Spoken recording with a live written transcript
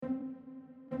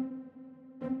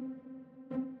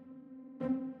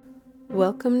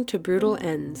Welcome to Brutal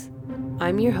Ends.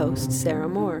 I'm your host, Sarah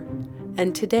Moore,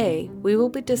 and today we will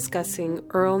be discussing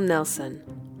Earle Nelson,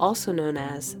 also known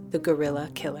as the Gorilla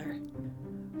Killer.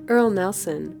 Earle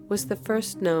Nelson was the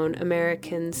first known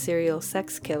American serial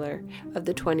sex killer of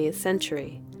the 20th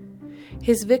century.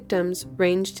 His victims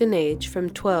ranged in age from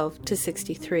 12 to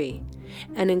 63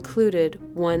 and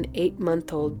included one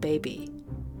 8-month-old baby.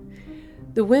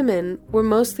 The women were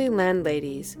mostly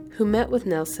landladies who met with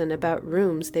Nelson about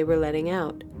rooms they were letting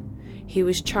out. He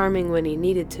was charming when he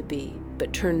needed to be,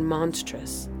 but turned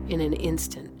monstrous in an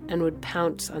instant and would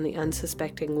pounce on the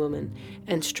unsuspecting woman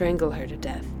and strangle her to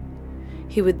death.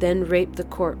 He would then rape the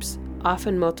corpse,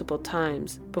 often multiple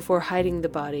times, before hiding the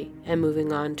body and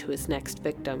moving on to his next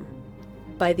victim.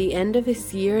 By the end of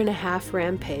his year-and-a-half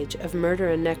rampage of murder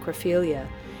and necrophilia,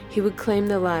 he would claim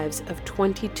the lives of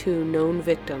 22 known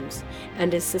victims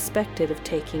and is suspected of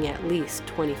taking at least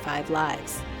 25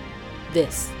 lives.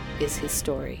 This is his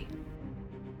story.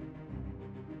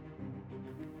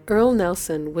 Earle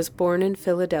Nelson was born in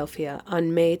Philadelphia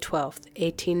on May 12,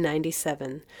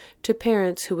 1897, to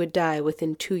parents who would die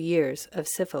within 2 years of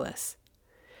syphilis.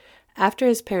 After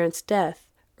his parents' death,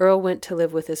 Earle went to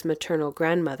live with his maternal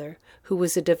grandmother, who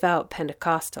was a devout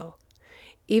Pentecostal.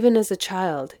 Even as a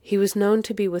child, he was known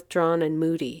to be withdrawn and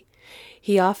moody.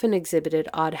 He often exhibited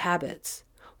odd habits,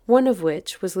 one of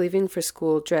which was leaving for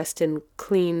school dressed in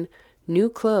clean, new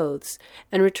clothes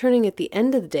and returning at the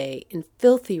end of the day in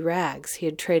filthy rags he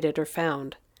had traded or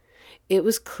found. It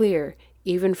was clear,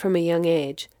 even from a young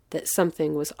age, that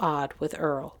something was odd with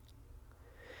Earle.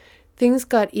 Things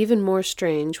got even more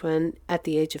strange when, at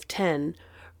the age of 10,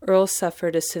 Earle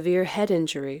suffered a severe head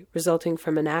injury resulting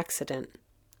from an accident.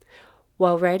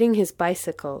 While riding his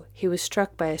bicycle, he was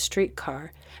struck by a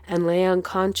streetcar and lay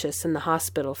unconscious in the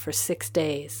hospital for 6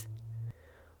 days.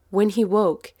 When he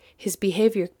woke, his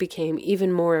behavior became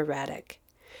even more erratic.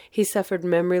 He suffered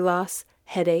memory loss,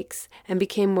 headaches, and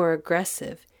became more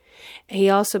aggressive. He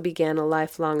also began a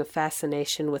lifelong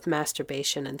fascination with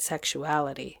masturbation and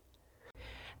sexuality.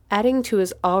 Adding to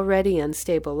his already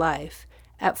unstable life,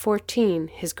 at 14,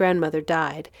 his grandmother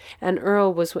died, and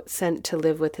Earle was sent to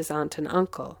live with his aunt and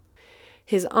uncle.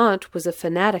 His aunt was a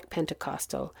fanatic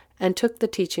Pentecostal and took the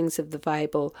teachings of the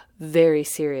Bible very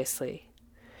seriously.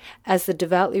 As the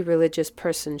devoutly religious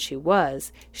person she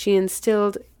was, she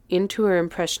instilled into her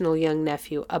impressionable young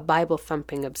nephew a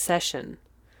Bible-thumping obsession.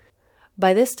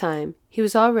 By this time, he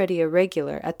was already a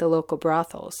regular at the local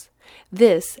brothels.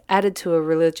 This, added to a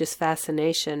religious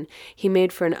fascination, he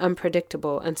made for an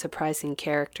unpredictable and surprising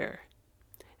character.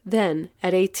 Then,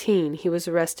 at 18, he was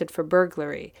arrested for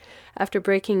burglary, after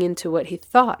breaking into what he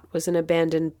thought was an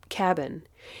abandoned cabin.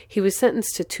 He was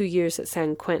sentenced to 2 years at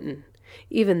San Quentin,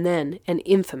 even then an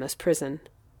infamous prison.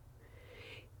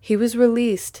 He was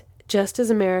released just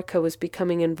as America was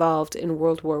becoming involved in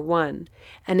World War I,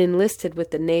 and enlisted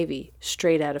with the Navy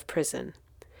straight out of prison.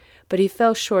 But he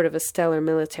fell short of a stellar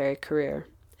military career,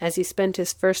 as he spent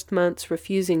his first months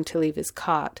refusing to leave his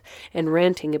cot and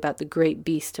ranting about the great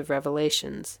beast of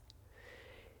Revelations.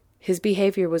 His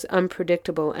behavior was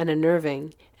unpredictable and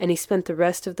unnerving, and he spent the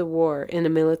rest of the war in a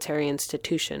military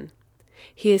institution.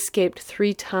 He escaped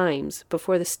 3 times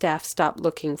before the staff stopped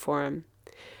looking for him.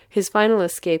 His final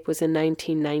escape was in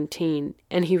 1919,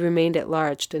 and he remained at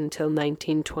large until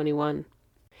 1921.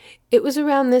 It was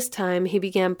around this time he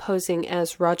began posing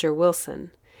as Roger Wilson.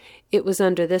 It was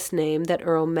under this name that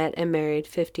Earle met and married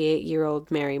 58-year-old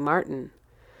Mary Martin.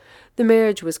 The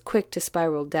marriage was quick to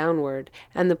spiral downward,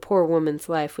 and the poor woman's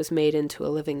life was made into a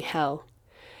living hell.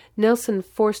 Nelson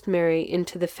forced Mary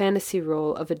into the fantasy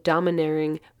role of a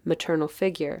domineering maternal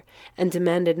figure and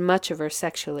demanded much of her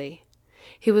sexually.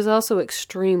 He was also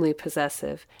extremely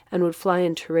possessive and would fly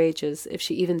into rages if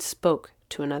she even spoke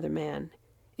to another man,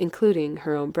 including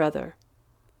her own brother.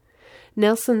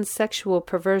 Nelson's sexual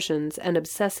perversions and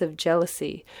obsessive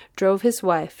jealousy drove his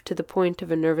wife to the point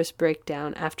of a nervous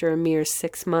breakdown after a mere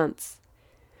 6 months.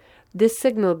 This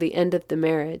signaled the end of the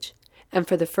marriage, and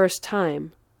for the first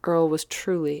time, Earle was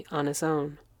truly on his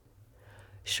own.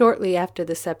 Shortly after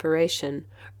the separation,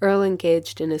 Earle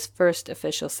engaged in his first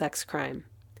official sex crime.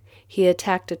 He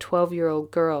attacked a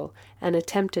 12-year-old girl and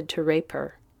attempted to rape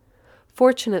her.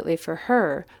 Fortunately for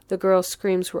her, the girl's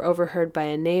screams were overheard by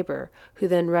a neighbor, who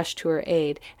then rushed to her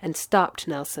aid and stopped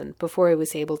Nelson before he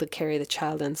was able to carry the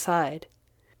child inside.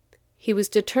 He was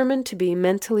determined to be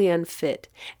mentally unfit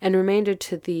and remained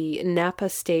to the Napa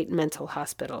State Mental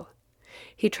Hospital.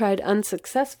 He tried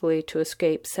unsuccessfully to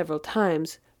escape several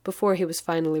times before he was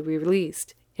finally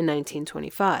released in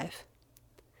 1925.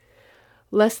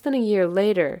 Less than a year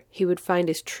later, he would find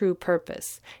his true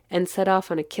purpose and set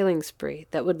off on a killing spree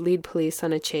that would lead police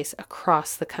on a chase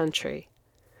across the country.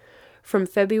 From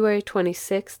February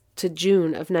 26th to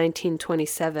June of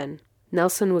 1927,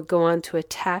 Nelson would go on to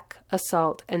attack,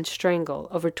 assault, and strangle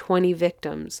over 20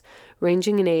 victims,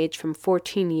 ranging in age from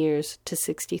 14 years to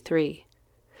 63.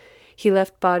 He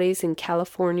left bodies in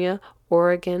California,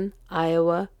 Oregon,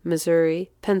 Iowa,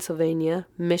 Missouri, Pennsylvania,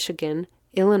 Michigan,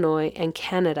 Illinois, and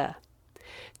Canada,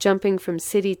 jumping from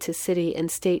city to city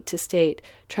and state to state,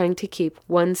 trying to keep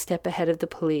one step ahead of the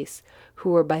police, who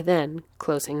were by then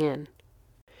closing in.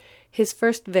 His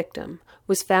first victim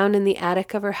was found in the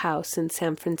attic of her house in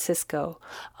San Francisco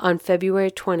on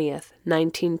February 20th,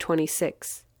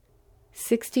 1926.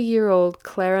 60-year-old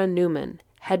Clara Newman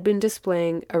had been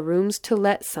displaying a rooms to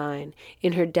let sign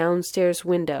in her downstairs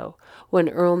window when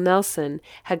Earle Nelson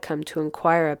had come to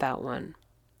inquire about one.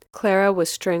 Clara was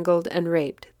strangled and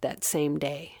raped that same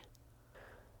day.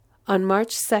 On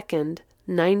March 2nd,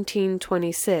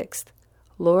 1926,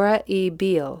 Laura E.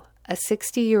 Beale, a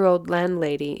 60-year-old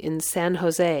landlady in San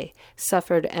Jose,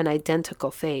 suffered an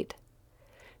identical fate.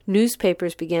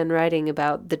 Newspapers began writing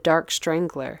about the Dark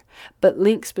Strangler, but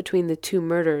links between the two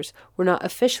murders were not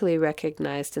officially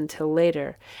recognized until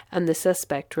later, and the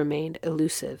suspect remained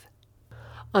elusive.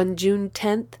 On June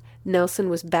 10th, Nelson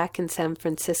was back in San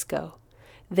Francisco.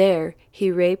 There,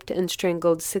 he raped and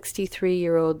strangled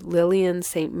 63-year-old Lillian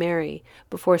St. Mary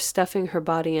before stuffing her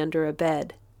body under a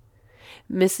bed.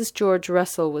 Mrs. George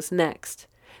Russell was next.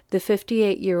 The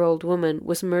 58-year-old woman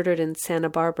was murdered in Santa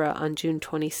Barbara on June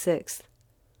 26th.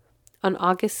 On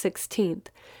August 16th,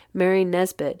 Mary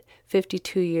Nesbitt,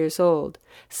 52 years old,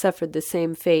 suffered the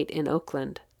same fate in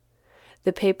Oakland.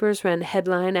 The papers ran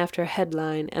headline after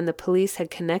headline, and the police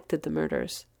had connected the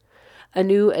murders. A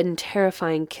new and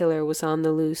terrifying killer was on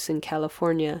the loose in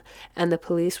California, and the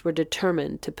police were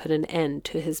determined to put an end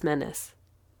to his menace.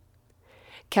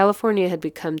 California had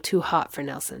become too hot for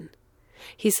Nelson.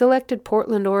 He selected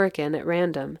Portland, Oregon at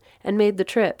random and made the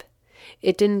trip.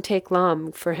 It didn't take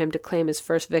long for him to claim his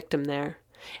first victim there.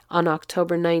 On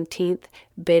October 19th,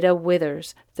 Beta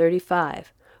Withers,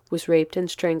 35, was raped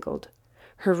and strangled.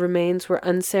 Her remains were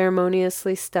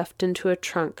unceremoniously stuffed into a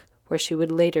trunk where she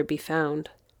would later be found.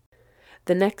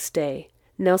 The next day,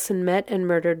 Nelson met and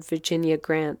murdered Virginia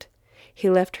Grant. He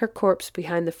left her corpse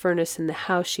behind the furnace in the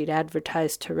house she'd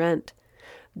advertised to rent.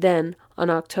 Then, on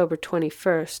October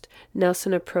 21st,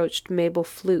 Nelson approached Mabel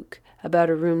Fluke about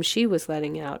a room she was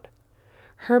letting out.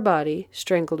 Her body,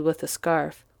 strangled with a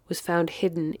scarf, was found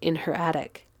hidden in her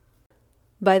attic.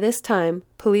 By this time,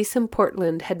 police in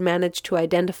Portland had managed to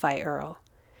identify Earle.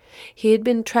 He had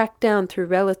been tracked down through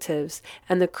relatives,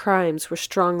 and the crimes were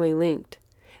strongly linked.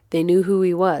 They knew who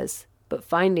he was, but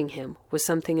finding him was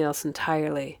something else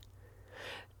entirely.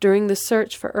 During the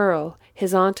search for Earle,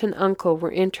 his aunt and uncle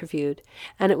were interviewed,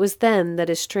 and it was then that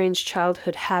his strange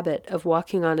childhood habit of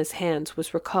walking on his hands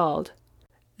was recalled.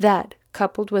 That,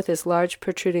 coupled with his large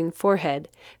protruding forehead,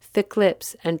 thick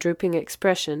lips, and drooping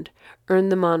expression,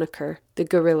 earned the moniker the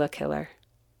Gorilla Killer.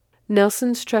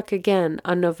 Nelson struck again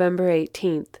on November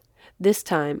 18th, this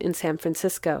time in San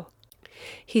Francisco.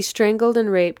 He strangled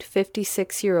and raped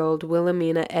 56-year-old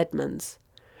Wilhelmina Edmonds.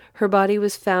 Her body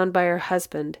was found by her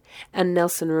husband, and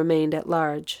Nelson remained at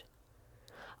large.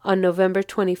 On November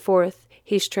 24th,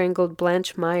 he strangled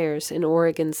Blanche Myers in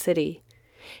Oregon City.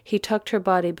 He tucked her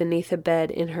body beneath a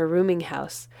bed in her rooming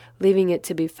house, leaving it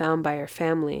to be found by her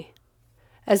family.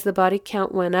 As the body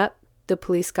count went up, the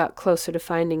police got closer to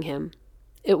finding him.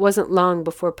 It wasn't long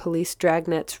before police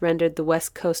dragnets rendered the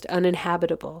West Coast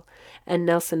uninhabitable, and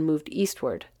Nelson moved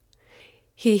eastward.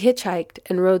 He hitchhiked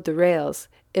and rode the rails,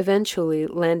 eventually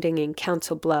landing in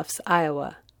Council Bluffs,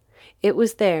 Iowa. It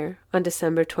was there, on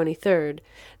December 23rd,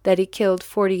 that he killed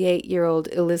 48-year-old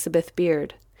Elizabeth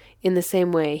Beard, in the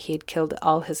same way he had killed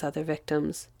all his other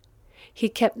victims. He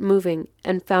kept moving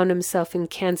and found himself in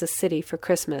Kansas City for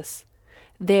Christmas.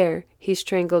 There, he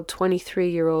strangled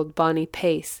 23-year-old Bonnie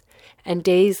Pace, and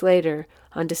days later,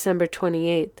 on December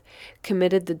 28th,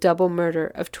 committed the double murder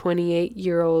of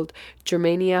 28-year-old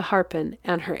Germania Harpin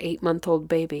and her 8-month-old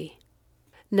baby.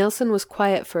 Nelson was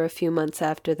quiet for a few months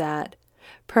after that.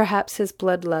 Perhaps his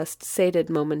bloodlust sated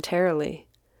momentarily.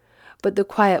 But the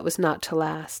quiet was not to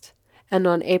last, and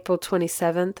on April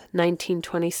 27th,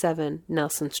 1927,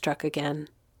 Nelson struck again.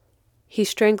 He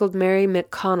strangled Mary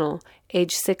McConnell,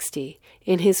 age 60,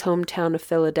 in his hometown of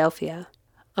Philadelphia.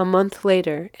 A month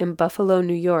later, in Buffalo,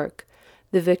 New York,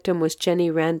 the victim was Jenny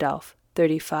Randolph,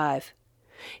 35.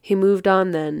 He moved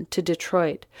on then to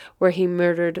Detroit, where he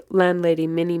murdered landlady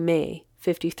Minnie May,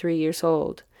 53 years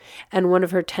old, and one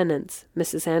of her tenants,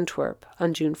 Mrs. Antwerp,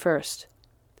 on June 1st.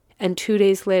 and 2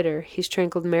 days later he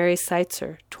strangled Mary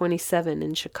Seitzer, 27,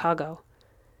 in Chicago.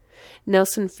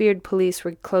 Nelson feared police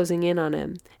were closing in on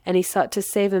him, and he sought to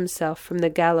save himself from the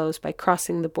gallows by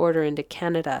crossing the border into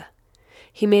Canada.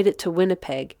 He made it to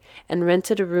Winnipeg and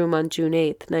rented a room on June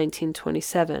 8,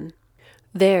 1927.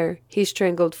 There, he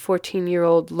strangled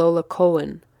 14-year-old Lola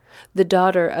Cohen, the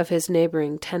daughter of his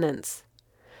neighboring tenants.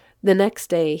 The next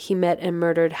day, he met and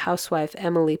murdered housewife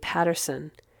Emily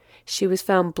Patterson. She was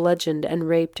found bludgeoned and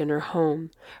raped in her home,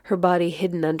 her body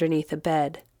hidden underneath a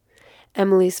bed.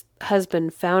 Emily's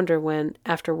husband found her when,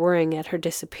 after worrying at her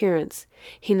disappearance,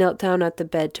 he knelt down at the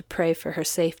bed to pray for her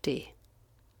safety.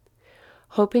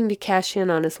 Hoping to cash in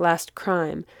on his last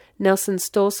crime, Nelson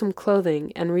stole some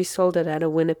clothing and resold it at a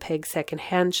Winnipeg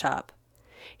second-hand shop.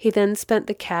 He then spent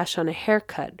the cash on a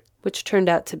haircut, which turned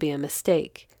out to be a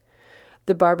mistake.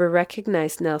 The barber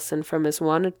recognized Nelson from his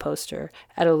wanted poster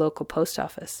at a local post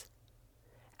office.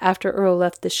 After Earle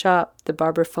left the shop, the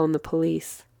barber phoned the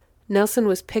police. Nelson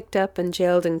was picked up and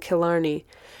jailed in Killarney,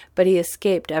 but he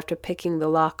escaped after picking the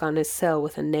lock on his cell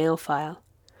with a nail file.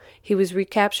 He was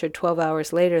recaptured 12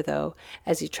 hours later, though,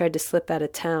 as he tried to slip out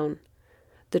of town.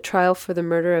 The trial for the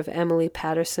murder of Emily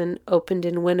Patterson opened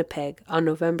in Winnipeg on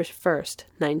November 1st,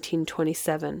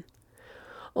 1927.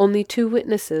 Only 2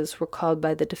 witnesses were called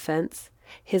by the defense,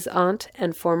 his aunt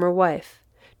and former wife,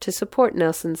 to support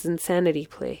Nelson's insanity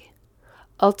plea.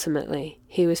 Ultimately,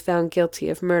 he was found guilty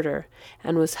of murder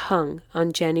and was hung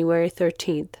on January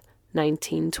 13th,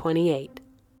 1928.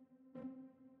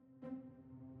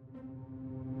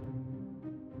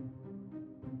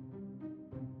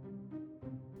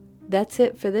 That's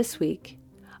it for this week.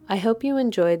 I hope you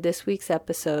enjoyed this week's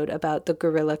episode about the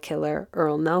gorilla killer,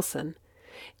 Earle Nelson.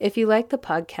 If you like the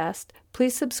podcast,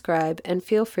 please subscribe and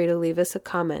feel free to leave us a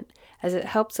comment, as it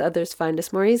helps others find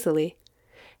us more easily.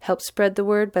 Help spread the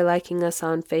word by liking us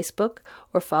on Facebook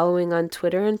or following on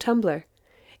Twitter and Tumblr.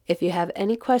 If you have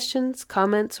any questions,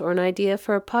 comments, or an idea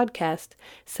for a podcast,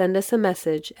 send us a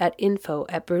message at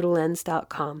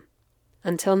info@brutalends.com.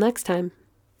 Until next time.